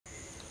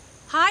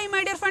Hi my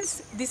dear friends,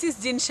 this is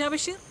Jinsha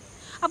Basheer.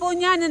 അപ്പോൾ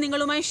ഞാൻ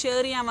നിങ്ങളുമായി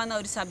ഷെയർ ചെയ്യാൻ വന്ന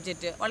ഒരു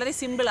സബ്ജക്റ്റ് വളരെ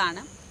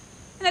സിമ്പിളാണ്.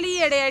 എന്നാൽ ഈ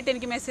ഇടയായിട്ട്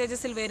എനിക്ക്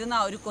മെസ്സേജസിൽ വരുന്ന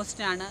ഒരു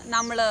ക്വസ്റ്റ്യൻ ആണ്,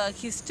 നമ്മൾ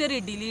ഹിസ്റ്ററി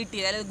ഡിലീറ്റ്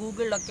ചെയ്താൽ, അതായത്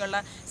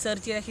ഗൂഗിളിലൊക്കെയുള്ള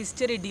സെർച്ച് ചെയ്ത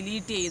ഹിസ്റ്ററി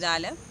ഡിലീറ്റ്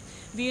ചെയ്താൽ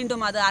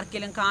വീണ്ടും അത്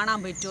ആർക്കെങ്കിലും കാണാൻ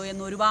പറ്റുമോ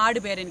എന്ന് ഒരുപാട്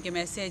പേര് എനിക്ക്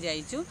മെസ്സേജ്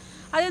അയച്ചു.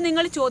 അത്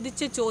നിങ്ങൾ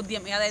ചോദിച്ച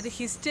ചോദ്യം, അതായത്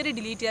ഹിസ്റ്ററി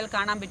ഡിലീറ്റ് ചെയ്താൽ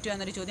കാണാൻ പറ്റുമോ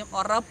എന്നൊരു ചോദ്യം,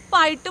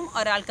 ഉറപ്പായിട്ടും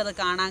ഒരാൾക്കത്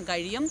കാണാൻ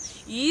കഴിയും.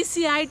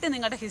 ഈസി ആയിട്ട്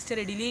നിങ്ങളുടെ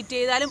ഹിസ്റ്ററി ഡിലീറ്റ്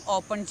ചെയ്താലും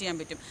ഓപ്പൺ ചെയ്യാൻ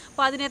പറ്റും.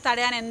 അപ്പോൾ അതിനെ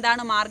തടയാൻ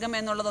എന്താണ് മാർഗം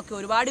എന്നുള്ളതൊക്കെ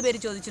ഒരുപാട് പേര്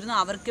ചോദിച്ചിരുന്നു.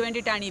 അവർക്ക്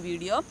വേണ്ടിയിട്ടാണ് ഈ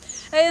വീഡിയോ.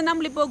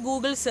 നമ്മളിപ്പോൾ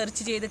ഗൂഗിൾ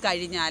സെർച്ച് ചെയ്ത്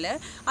കഴിഞ്ഞാൽ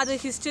അത്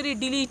ഹിസ്റ്ററി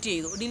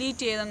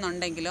ഡിലീറ്റ്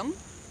ചെയ്തെന്നുണ്ടെങ്കിലും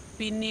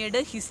പിന്നീട്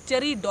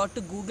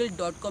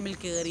history.google.com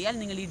കയറിയാൽ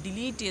നിങ്ങൾ ഈ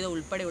ഡിലീറ്റ് ചെയ്ത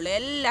ഉൾപ്പെടെയുള്ള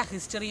എല്ലാ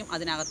ഹിസ്റ്ററിയും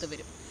അതിനകത്ത്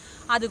വരും.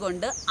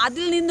 അതുകൊണ്ട്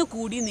അതിൽ നിന്ന്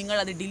കൂടി നിങ്ങൾ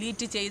അത്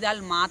ഡിലീറ്റ് ചെയ്താൽ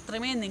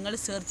മാത്രമേ നിങ്ങൾ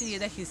സെർച്ച്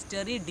ചെയ്ത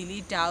ഹിസ്റ്ററി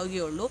ഡിലീറ്റ്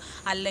ആവുകയുള്ളൂ.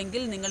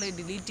 അല്ലെങ്കിൽ നിങ്ങൾ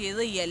ഡിലീറ്റ്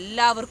ചെയ്ത്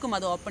എല്ലാവർക്കും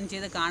അത് ഓപ്പൺ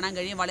ചെയ്ത് കാണാൻ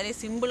കഴിയും. വളരെ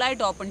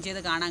സിമ്പിളായിട്ട് ഓപ്പൺ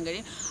ചെയ്ത് കാണാൻ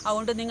കഴിയും.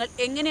 അതുകൊണ്ട് നിങ്ങൾ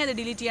എങ്ങനെ അത്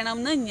ഡിലീറ്റ്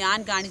ചെയ്യണമെന്ന് ഞാൻ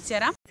കാണിച്ചു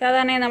തരാം.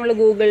 സാധാരണ നമ്മൾ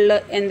ഗൂഗിളിൽ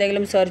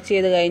എന്തെങ്കിലും സെർച്ച്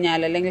ചെയ്ത് കഴിഞ്ഞാൽ,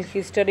 അല്ലെങ്കിൽ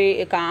ഹിസ്റ്ററി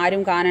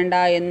ആരും കാണണ്ട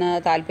എന്ന്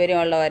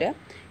താല്പര്യമുള്ളവർ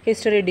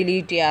ഹിസ്റ്ററി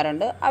ഡിലീറ്റ്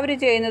ചെയ്യാറുണ്ട്. അവർ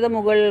ചെയ്യുന്നത്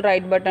മുകളിൽ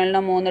റൈറ്റ് ബട്ടണിൽ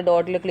 3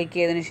 ഡോട്ടിൽ ക്ലിക്ക്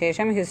ചെയ്തതിന്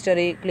ശേഷം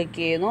ഹിസ്റ്ററി ക്ലിക്ക്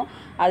ചെയ്യുന്നു.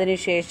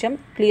 അതിനുശേഷം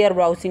ക്ലിയർ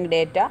ബ്രൗസിംഗ്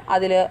ഡേറ്റ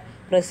അതിൽ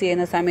പ്രസ്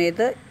ചെയ്യുന്ന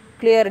സമയത്ത്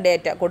ക്ലിയർ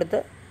ഡേറ്റ കൊടുത്ത്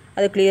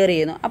അത് ക്ലിയർ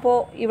ചെയ്യുന്നു. അപ്പോൾ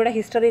ഇവിടെ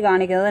ഹിസ്റ്ററി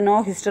കാണിക്കുന്നത് നോ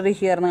ഹിസ്റ്ററി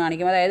ഹിയർ എന്ന്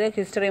കാണിക്കും. അതായത്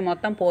ഹിസ്റ്ററി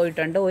മൊത്തം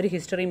പോയിട്ടുണ്ട്, ഒരു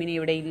ഹിസ്റ്ററിയും ഇനി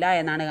ഇവിടെ ഇല്ല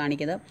എന്നാണ്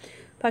കാണിക്കുന്നത്.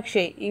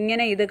 പക്ഷേ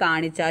ഇങ്ങനെ ഇത്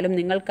കാണിച്ചാലും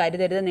നിങ്ങൾ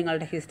കരുതരുത്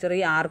നിങ്ങളുടെ ഹിസ്റ്ററി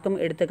ആർക്കും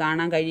എടുത്ത്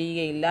കാണാൻ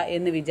കഴിയുകയില്ല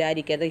എന്ന്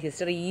വിചാരിക്കരുത്.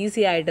 ഹിസ്റ്ററി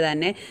ഈസി ആയിട്ട്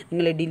തന്നെ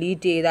നിങ്ങൾ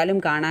ഡിലീറ്റ് ചെയ്താലും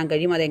കാണാൻ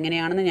കഴിയും.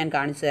 അതെങ്ങനെയാണെന്ന് ഞാൻ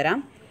കാണിച്ചു തരാം.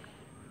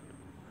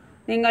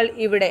 നിങ്ങൾ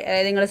ഇവിടെ,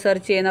 അതായത് നിങ്ങൾ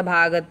സെർച്ച് ചെയ്യുന്ന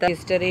ഭാഗത്ത്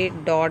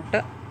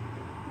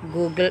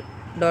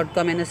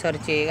history.google.com എന്ന്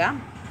സെർച്ച് ചെയ്യുക.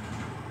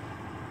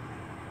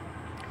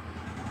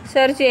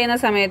 സെർച്ച് ചെയ്യുന്ന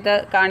സമയത്ത്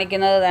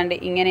കാണിക്കുന്നത് കണ്ട്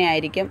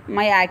ഇങ്ങനെയായിരിക്കും.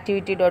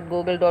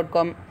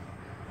 myactivity.google.com,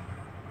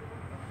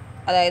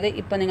 അതായത്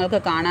ഇപ്പം നിങ്ങൾക്ക്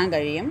കാണാൻ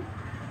കഴിയും.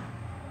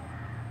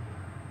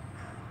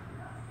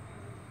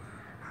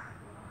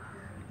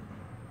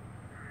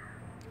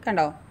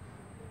 കണ്ടോ,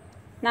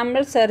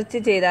 നമ്മൾ സെർച്ച്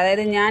ചെയ്ത,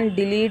 അതായത് ഞാൻ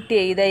ഡിലീറ്റ്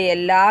ചെയ്ത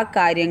എല്ലാ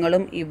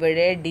കാര്യങ്ങളും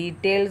ഇവിടെ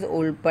ഡീറ്റെയിൽസ്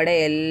ഉൾപ്പെടെ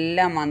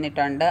എല്ലാം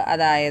വന്നിട്ടുണ്ട്.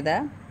 അതായത്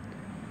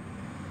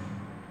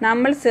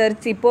നമ്മൾ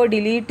ഇപ്പോൾ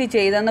ഡിലീറ്റ്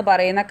ചെയ്തെന്ന്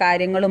പറയുന്ന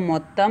കാര്യങ്ങൾ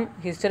മൊത്തം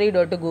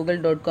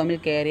history.google.com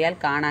കയറിയാൽ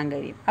കാണാൻ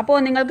കഴിയും. അപ്പോൾ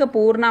നിങ്ങൾക്ക്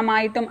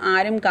പൂർണ്ണമായിട്ടും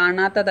ആരും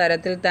കാണാത്ത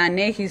തരത്തിൽ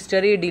തന്നെ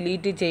ഹിസ്റ്ററി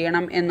ഡിലീറ്റ്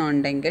ചെയ്യണം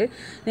എന്നുണ്ടെങ്കിൽ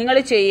നിങ്ങൾ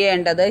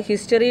ചെയ്യേണ്ടത്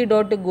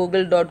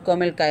history.google.com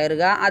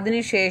കയറുക.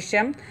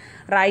 അതിനുശേഷം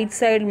റൈറ്റ്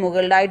സൈഡ്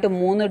മുകളിലായിട്ട്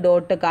 3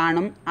 ഡോട്ട്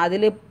കാണും,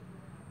 അതിൽ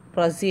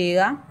പ്രസ്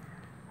ചെയ്യുക.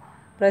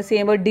 പ്രസ്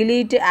ചെയ്യുമ്പോൾ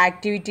ഡിലീറ്റ്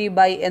ആക്ടിവിറ്റി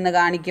ബൈ എന്ന്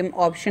കാണിക്കും.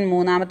 ഓപ്ഷൻ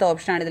 3ാമത്തെ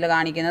ഓപ്ഷനാണ് ഇതിൽ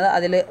കാണിക്കുന്നത്.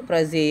 അതിൽ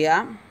പ്രസ്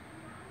ചെയ്യുക.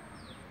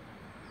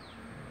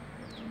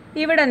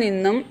 ഇവിടെ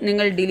നിന്നും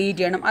നിങ്ങൾ ഡിലീറ്റ്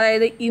ചെയ്യണം.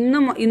 അതായത്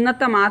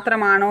ഇന്നത്തെ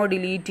മാത്രമാണോ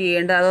ഡിലീറ്റ്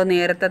ചെയ്യേണ്ടത്, അതോ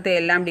നേരത്തെ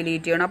എല്ലാം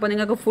ഡിലീറ്റ് ചെയ്യണം? അപ്പോൾ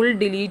നിങ്ങൾക്ക് ഫുൾ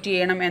ഡിലീറ്റ്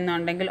ചെയ്യണം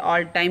എന്നുണ്ടെങ്കിൽ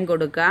ഓൾ ടൈം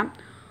കൊടുക്കുക.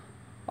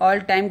 ഓൾ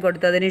ടൈം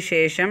കൊടുത്തതിന്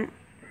ശേഷം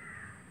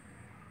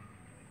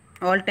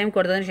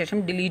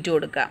ഡിലീറ്റ്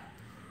കൊടുക്കുക.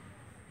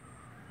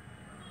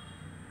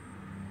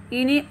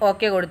 ഇനി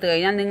ഓക്കെ കൊടുത്തു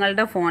കഴിഞ്ഞാൽ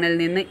നിങ്ങളുടെ ഫോണിൽ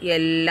നിന്ന്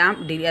എല്ലാം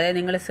അതായത്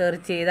നിങ്ങൾ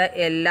സെർച്ച് ചെയ്ത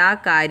എല്ലാ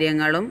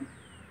കാര്യങ്ങളും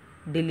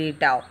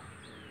ഡിലീറ്റ് ആവും.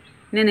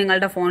 ഇനി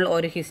നിങ്ങളുടെ ഫോണിൽ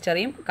ഒരു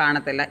ഹിസ്റ്ററിയും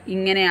കാണത്തില്ല.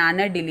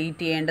 ഇങ്ങനെയാണ്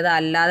ഡിലീറ്റ് ചെയ്യേണ്ടത്.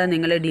 അല്ലാതെ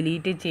നിങ്ങൾ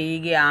ഡിലീറ്റ്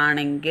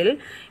ചെയ്യുകയാണെങ്കിൽ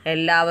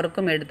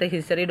എല്ലാവർക്കും എടുത്ത്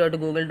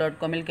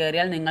history.google.com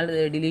കയറിയാൽ നിങ്ങൾ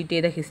ഡിലീറ്റ്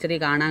ചെയ്ത ഹിസ്റ്ററി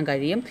കാണാൻ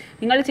കഴിയും.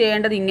 നിങ്ങൾ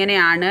ചെയ്യേണ്ടത്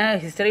ഇങ്ങനെയാണ്.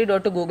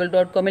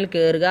 history.google.com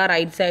കയറുക.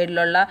 റൈറ്റ്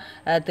സൈഡിലുള്ള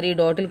 3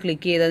 ഡോട്ടിൽ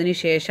ക്ലിക്ക് ചെയ്തതിന്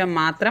ശേഷം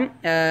മാത്രം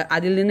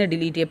അതിൽ നിന്ന്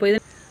ഡിലീറ്റ്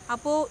ചെയ്യും.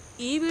 അപ്പോൾ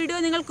ഈ വീഡിയോ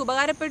നിങ്ങൾക്ക്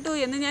ഉപകാരപ്പെട്ടു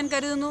എന്ന് ഞാൻ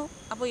കരുതുന്നു.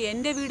 അപ്പോൾ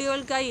എൻ്റെ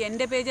വീഡിയോകൾക്കായി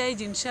എൻ്റെ പേജായി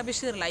ജിൻഷ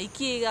ബഷീർ ലൈക്ക്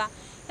ചെയ്യുക.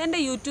 എൻ്റെ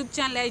യൂട്യൂബ്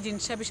ചാനലായി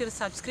ജിൻഷ ബഷീർ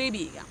സബ്സ്ക്രൈബ്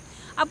ചെയ്യുക.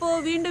 അപ്പോൾ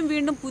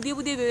വീണ്ടും പുതിയ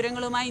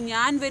വിവരങ്ങളുമായി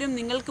ഞാൻ വരും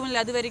നിങ്ങൾക്ക് മുന്നിൽ.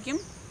 അതുവരയ്ക്കും